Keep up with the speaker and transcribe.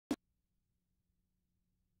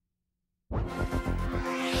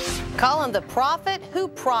Call him the prophet who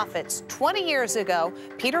profits. 20 years ago,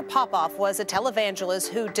 Peter Popoff was a televangelist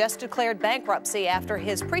who just declared bankruptcy after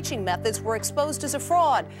his preaching methods were exposed as a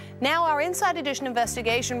fraud. Now our Inside Edition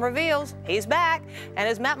investigation reveals he's back, and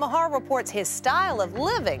as Matt Mahar reports, his style of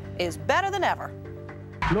living is better than ever.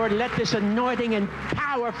 Lord, let this anointing and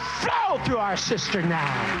power flow through our sister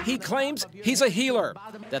now. He claims he's a healer,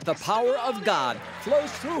 that the power of God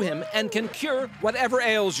flows through him and can cure whatever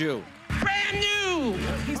ails you. Brand new!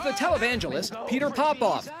 He's the televangelist Peter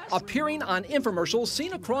Popoff, appearing on infomercials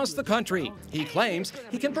seen across the country. He claims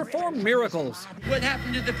he can perform miracles. What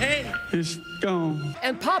happened to the pain? It's gone.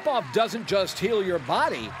 And Popoff doesn't just heal your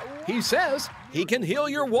body. He says he can heal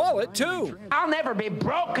your wallet, too. I'll never be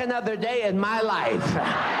broke another day in my life.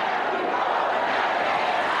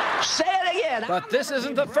 Say it again. But this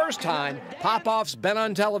isn't the first time Popoff's been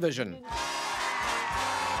on television.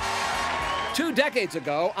 2 decades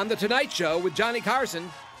ago, on The Tonight Show with Johnny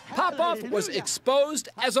Carson, Popoff was exposed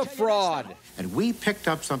as a fraud. And we picked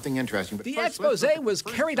up something interesting. But the expose was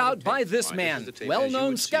carried out by this man,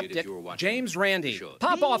 well-known skeptic James Randi.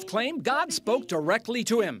 Popoff claimed God spoke directly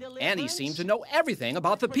to him, and he seemed to know everything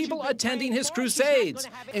about the people attending his crusades,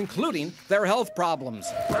 including their health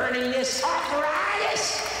problems. Burning this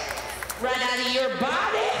arthritis right out of your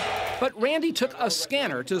body. But Randi took a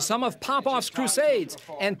scanner to some of Popoff's crusades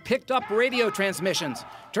and picked up radio transmissions.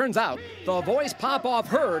 Turns out the voice Popoff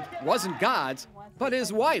heard wasn't God's, but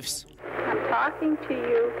his wife's. I'm talking to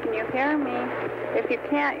you. Can you hear me? If you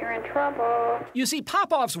can't, you're in trouble. You see,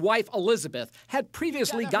 Popoff's wife, Elizabeth, had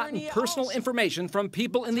previously gotten personal information from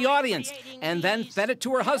people in the audience and then fed it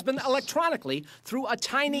to her husband electronically through a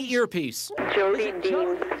tiny earpiece. Jody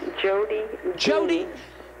Dean. Jody. Jody?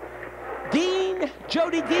 Dean?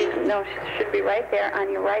 Jody Dean? No, she should be right there on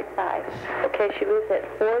your right side. Okay, she lives at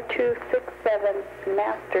 4267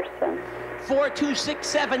 Masterson.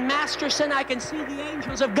 4267 Masterson. I can see the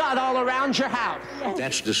angels of God all around your house.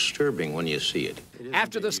 That's disturbing when you see it.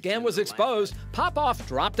 After the scam was exposed, Popoff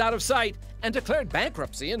dropped out of sight and declared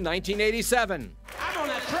bankruptcy in 1987. I'm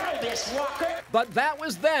gonna throw this, Walker. But that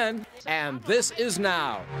was then, and this is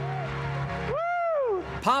now. Woo!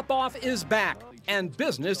 Popoff is back, and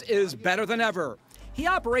business is better than ever. He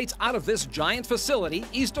operates out of this giant facility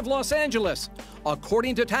east of Los Angeles.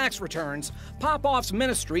 According to tax returns, Popoff's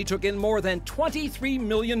ministry took in more than $23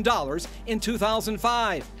 million in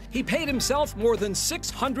 2005. He paid himself more than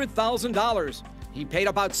 $600,000. He paid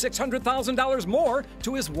about $600,000 more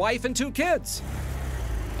to his wife and 2 kids.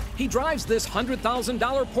 He drives this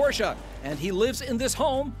 $100,000 Porsche, and he lives in this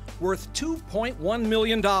home worth $2.1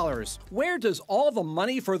 million. Where does all the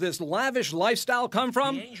money for this lavish lifestyle come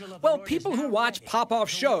from? Well, people who watch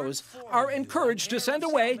Popoff shows are encouraged to send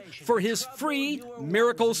away for his free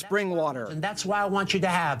Miracle Spring Water. And that's why I want you to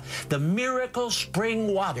have the Miracle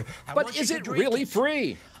Spring Water. But is it really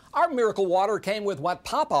free? Our Miracle Water came with what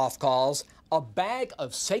Popoff calls a bag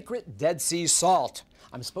of sacred Dead Sea salt.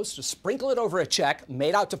 I'm supposed to sprinkle it over a check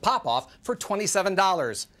made out to Popoff for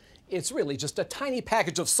 $27. It's really just a tiny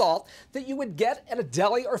package of salt that you would get at a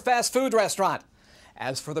deli or fast food restaurant.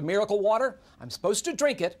 As for the miracle water, I'm supposed to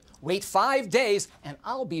drink it, wait 5 days, and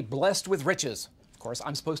I'll be blessed with riches. Of course,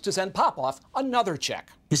 I'm supposed to send Popoff another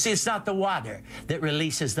check. You see, it's not the water that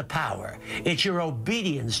releases the power. It's your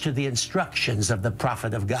obedience to the instructions of the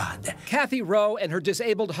prophet of God. Kathy Rowe and her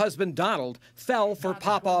disabled husband, Donald, fell for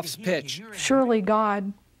Popoff's pitch. Surely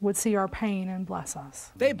God would see our pain and bless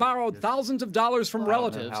us. They borrowed thousands of dollars from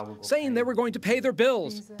relatives, saying they were going to pay their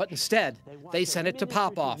bills. But instead, they sent it to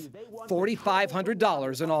Popoff,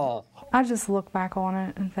 $4,500 in all. I just look back on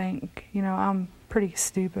it and think, you know, I'm a pretty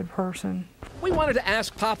stupid person. We wanted to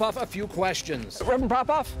ask Popoff a few questions. Reverend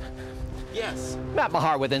Popoff? Yes. Matt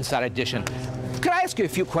Mahar with Inside Edition. Could I ask you a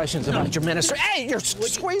few questions about your ministry? Hey, you're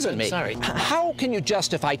squeezing me. Sorry. How can you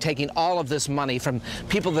justify taking all of this money from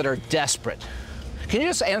people that are desperate? Can you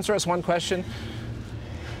just answer us one question?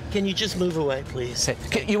 Can you just move away, please?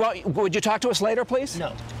 Would you talk to us later, please?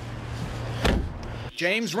 No.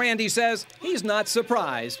 James Randi says he's not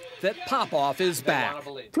surprised that Popoff is back.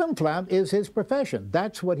 Flim-flam is his profession.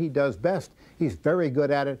 That's what he does best. He's very good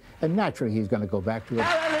at it, and naturally he's going to go back to it.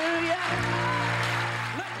 Hallelujah!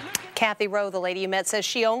 Kathy Rowe, the lady you met, says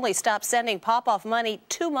she only stopped sending Popoff money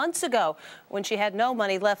 2 months ago when she had no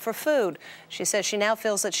money left for food. She says she now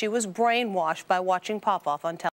feels that she was brainwashed by watching Popoff on television.